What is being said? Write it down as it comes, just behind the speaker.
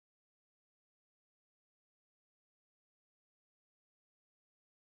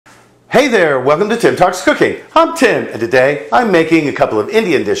Hey there, welcome to Tim Talks Cooking. I'm Tim, and today I'm making a couple of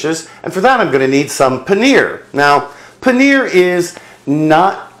Indian dishes, and for that I'm going to need some paneer. Now, paneer is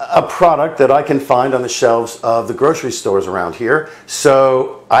not a product that I can find on the shelves of the grocery stores around here,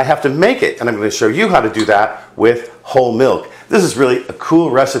 so I have to make it, and I'm going to show you how to do that with whole milk. This is really a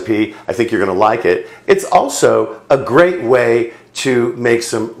cool recipe. I think you're going to like it. It's also a great way to make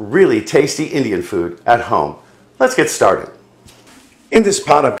some really tasty Indian food at home. Let's get started. In this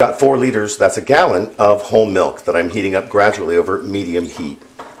pot I've got 4 liters, that's a gallon, of whole milk that I'm heating up gradually over medium heat.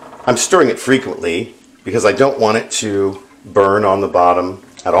 I'm stirring it frequently because I don't want it to burn on the bottom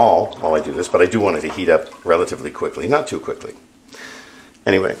at all while I do this, but I do want it to heat up relatively quickly, not too quickly.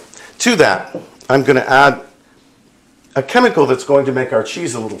 Anyway, to that I'm going to add a chemical that's going to make our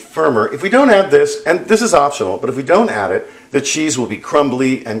cheese a little firmer. If we don't add this, and this is optional, but if we don't add it, the cheese will be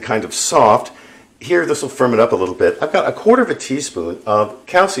crumbly and kind of soft. Here, this will firm it up a little bit. I've got 1/4 teaspoon of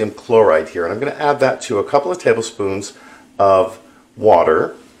calcium chloride here, and I'm going to add that to a couple of tablespoons of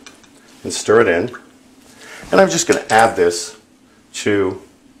water and stir it in. And I'm just going to add this to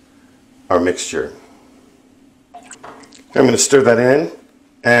our mixture. I'm going to stir that in,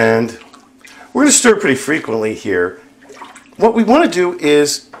 and we're going to stir pretty frequently here. What we want to do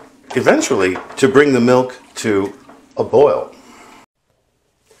is eventually to bring the milk to a boil.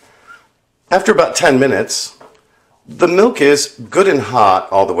 After about 10 minutes, the milk is good and hot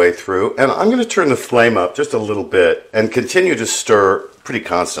all the way through, and I'm going to turn the flame up just a little bit and continue to stir pretty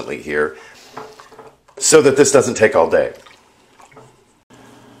constantly here so that this doesn't take all day.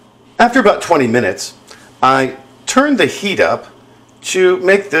 After about 20 minutes, I turn the heat up to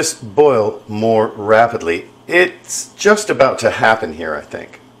make this boil more rapidly. It's just about to happen here, I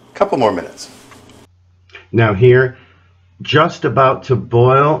think. A couple more minutes. Now here, just about to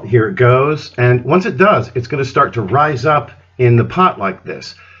boil, here it goes, and once it does, it's going to start to rise up in the pot like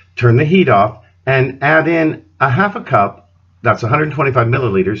this. Turn the heat off and add in 1/2 cup, that's 125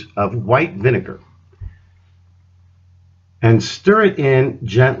 milliliters, of white vinegar. And stir it in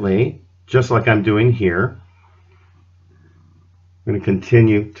gently, just like I'm doing here. I'm going to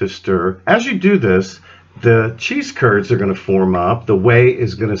continue to stir. As you do this, the cheese curds are going to form up, the whey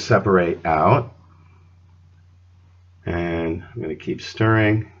is going to separate out. And I'm going to keep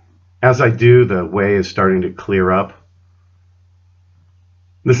stirring. As I do, the whey is starting to clear up.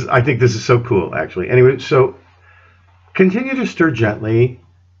 I think this is so cool, actually. Anyway, so continue to stir gently,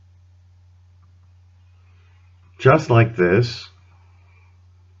 just like this.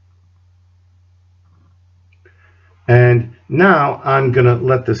 And now I'm going to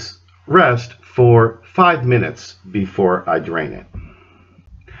let this rest for 5 minutes before I drain it.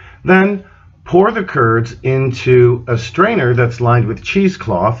 Then pour the curds into a strainer that's lined with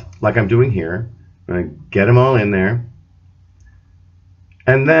cheesecloth, like I'm doing here. I'm going to get them all in there.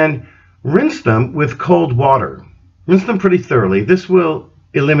 And then rinse them with cold water. Rinse them pretty thoroughly. This will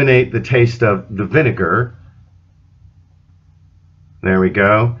eliminate the taste of the vinegar. There we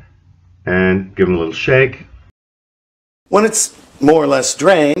go. And give them a little shake. When it's more or less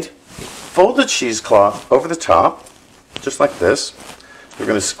drained, fold the cheesecloth over the top, just like this. We're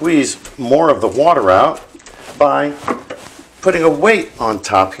going to squeeze more of the water out by putting a weight on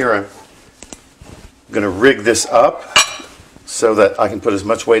top here. I'm going to rig this up so that I can put as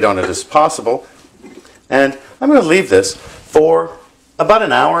much weight on it as possible. And I'm going to leave this for about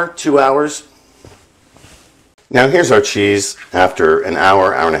an hour, 2 hours. Now here's our cheese after an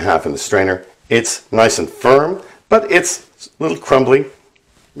hour, hour and a half in the strainer. It's nice and firm, but it's a little crumbly.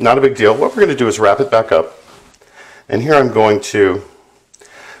 Not a big deal. What we're going to do is wrap it back up. And here I'm going to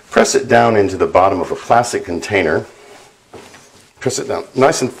press it down into the bottom of a plastic container. Press it down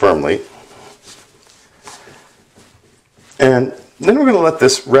nice and firmly. And then we're going to let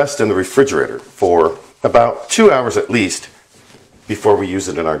this rest in the refrigerator for about 2 hours at least before we use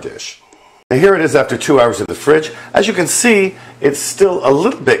it in our dish. Now here it is after 2 hours in the fridge. As you can see, it's still a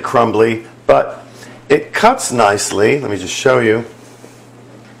little bit crumbly, but it cuts nicely. Let me just show you.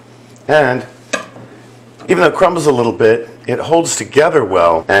 And even though it crumbles a little bit, it holds together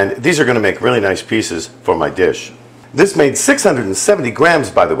well, and these are going to make really nice pieces for my dish. This made 670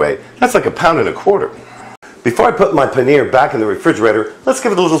 grams, by the way. That's like 1.25 pounds. Before I put my paneer back in the refrigerator, let's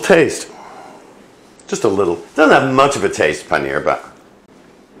give it a little taste. Just a little. It doesn't have much of a taste, paneer, but...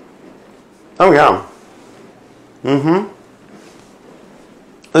 oh, yeah.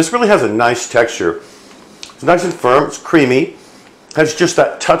 This really has a nice texture. It's nice and firm. It's creamy. Has just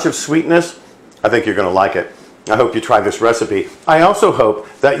that touch of sweetness. I think you're going to like it. I hope you try this recipe. I also hope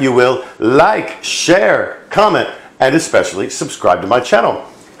that you will like, share, comment, and especially subscribe to my channel.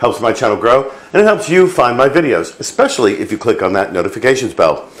 Helps my channel grow, and it helps you find my videos, especially if you click on that notifications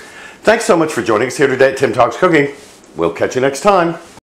bell. Thanks so much for joining us here today at Tim Talks Cooking. We'll catch you next time.